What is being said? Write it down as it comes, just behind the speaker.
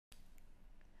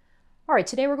All right,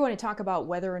 today we're going to talk about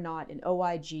whether or not an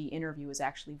OIG interview is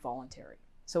actually voluntary.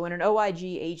 So when an OIG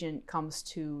agent comes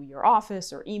to your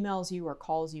office or emails you or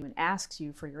calls you and asks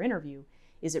you for your interview,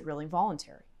 is it really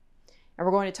voluntary? And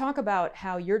we're going to talk about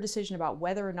how your decision about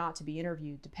whether or not to be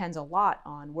interviewed depends a lot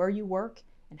on where you work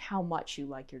and how much you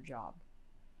like your job.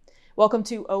 Welcome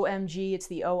to OMG, it's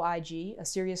the OIG, a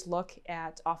serious look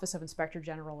at Office of Inspector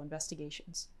General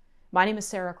Investigations. My name is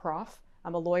Sara Kropf.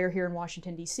 I'm a lawyer here in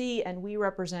Washington, D.C., and we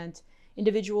represent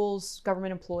individuals,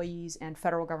 government employees, and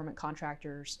federal government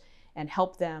contractors and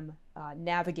help them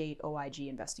navigate OIG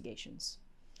investigations.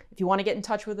 If you want to get in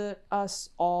touch with us,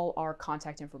 all our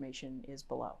contact information is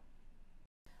below.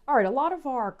 All right, a lot of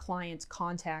our clients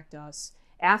contact us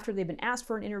after they've been asked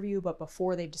for an interview, but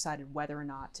before they've decided whether or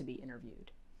not to be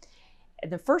interviewed. And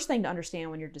the first thing to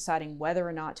understand when you're deciding whether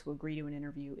or not to agree to an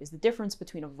interview is the difference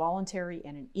between a voluntary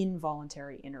and an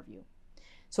involuntary interview.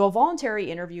 So a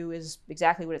voluntary interview is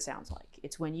exactly what it sounds like.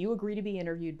 It's when you agree to be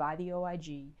interviewed by the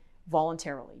OIG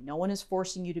voluntarily. No one is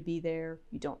forcing you to be there.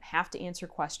 You don't have to answer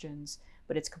questions,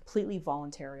 but it's completely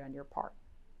voluntary on your part.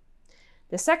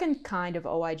 The second kind of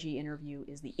OIG interview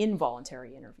is the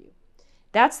involuntary interview.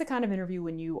 That's the kind of interview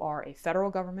when you are a federal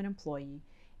government employee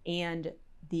and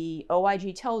the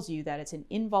OIG tells you that it's an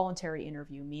involuntary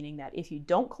interview, meaning that if you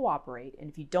don't cooperate and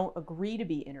if you don't agree to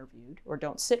be interviewed or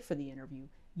don't sit for the interview,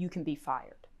 you can be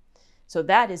fired. So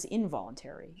that is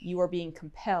involuntary. You are being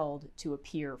compelled to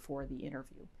appear for the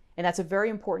interview. And that's a very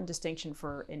important distinction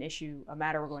for a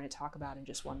matter we're going to talk about in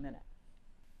just 1 minute.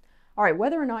 All right,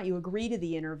 whether or not you agree to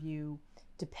the interview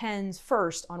depends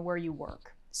first on where you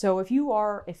work. So if you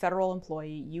are a federal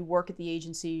employee, you work at the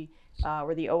agency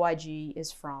where the OIG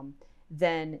is from,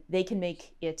 then they can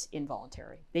make it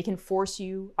involuntary. They can force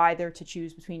you either to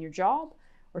choose between your job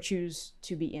or choose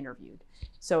to be interviewed.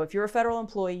 So if you're a federal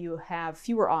employee, you have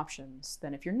fewer options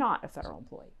than if you're not a federal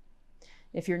employee.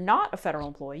 If you're not a federal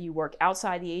employee, you work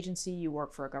outside the agency, you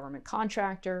work for a government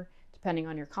contractor, depending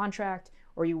on your contract,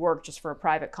 or you work just for a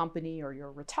private company, or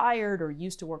you're retired or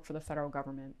used to work for the federal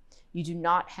government, you do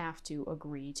not have to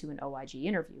agree to an OIG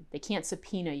interview. They can't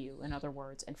subpoena you, in other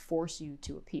words, and force you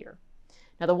to appear.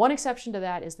 Now, the one exception to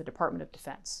that is the Department of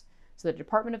Defense. So the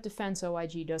Department of Defense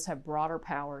OIG does have broader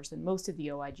powers than most of the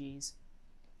OIGs,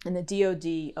 and the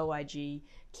DoD OIG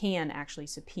can actually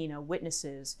subpoena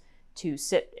witnesses to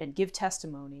sit and give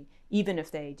testimony, even if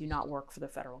they do not work for the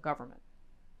federal government.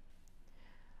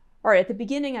 All right, at the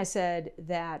beginning I said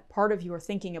that part of your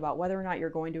thinking about whether or not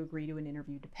you're going to agree to an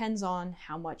interview depends on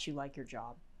how much you like your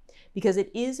job. Because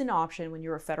it is an option when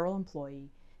you're a federal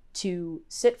employee to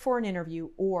sit for an interview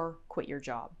or quit your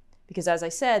job. Because as I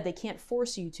said, they can't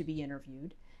force you to be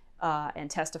interviewed and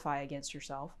testify against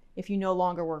yourself if you no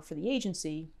longer work for the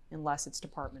agency unless it's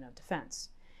Department of Defense.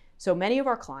 So many of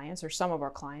our clients, or some of our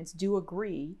clients, do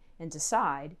agree and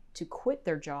decide to quit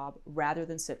their job rather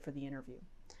than sit for the interview.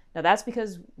 Now that's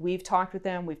because we've talked with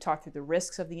them, we've talked through the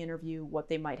risks of the interview, what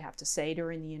they might have to say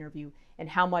during the interview, and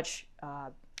how much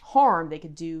harm they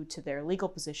could do to their legal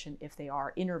position if they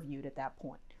are interviewed at that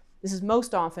point. This is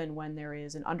most often when there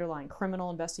is an underlying criminal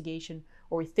investigation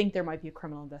or we think there might be a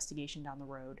criminal investigation down the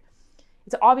road.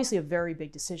 It's obviously a very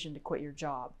big decision to quit your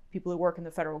job. People who work in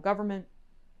the federal government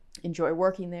enjoy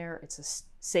working there. It's a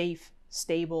safe,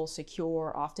 stable,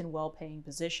 secure, often well-paying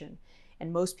position,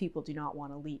 and most people do not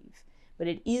want to leave. But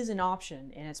it is an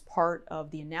option, and it's part of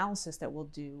the analysis that we'll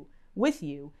do with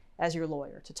you as your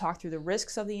lawyer to talk through the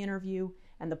risks of the interview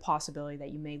and the possibility that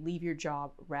you may leave your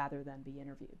job rather than be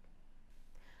interviewed.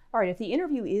 All right, if the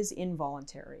interview is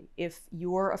involuntary, if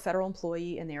you're a federal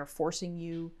employee and they are forcing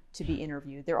you to be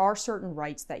interviewed, there are certain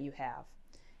rights that you have.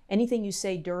 Anything you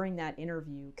say during that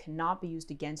interview cannot be used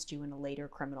against you in a later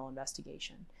criminal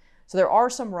investigation. So there are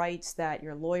some rights that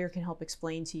your lawyer can help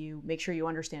explain to you. Make sure you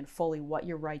understand fully what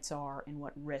your rights are and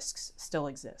what risks still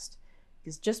exist.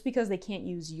 Because just because they can't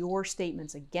use your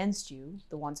statements against you,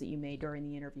 the ones that you made during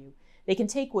the interview, they can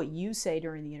take what you say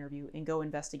during the interview and go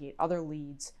investigate other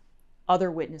leads,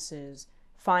 other witnesses,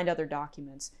 find other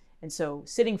documents. And so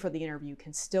sitting for the interview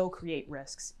can still create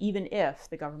risks, even if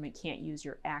the government can't use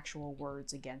your actual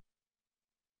words against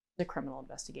the criminal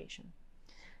investigation.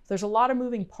 So there's a lot of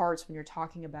moving parts when you're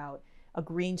talking about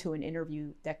agreeing to an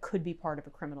interview that could be part of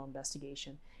a criminal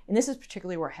investigation. And this is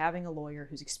particularly where having a lawyer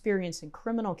who's experienced in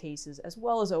criminal cases as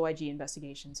well as OIG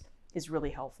investigations is really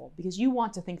helpful, because you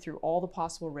want to think through all the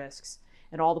possible risks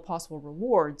and all the possible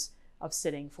rewards of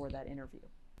sitting for that interview.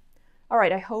 All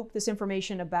right, I hope this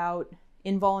information about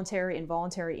involuntary and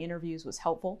voluntary interviews was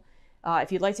helpful.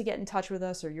 If you'd like to get in touch with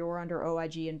us or you're under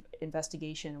OIG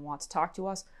investigation and want to talk to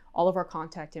us, All of our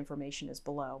contact information is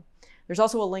below. There's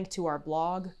also a link to our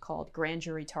blog called Grand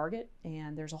Jury Target,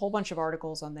 and there's a whole bunch of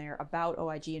articles on there about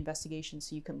OIG investigations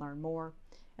so you can learn more.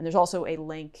 And there's also a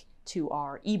link to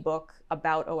our ebook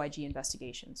about OIG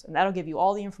investigations, and that'll give you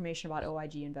all the information about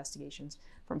OIG investigations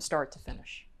from start to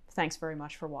finish. Thanks very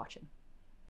much for watching.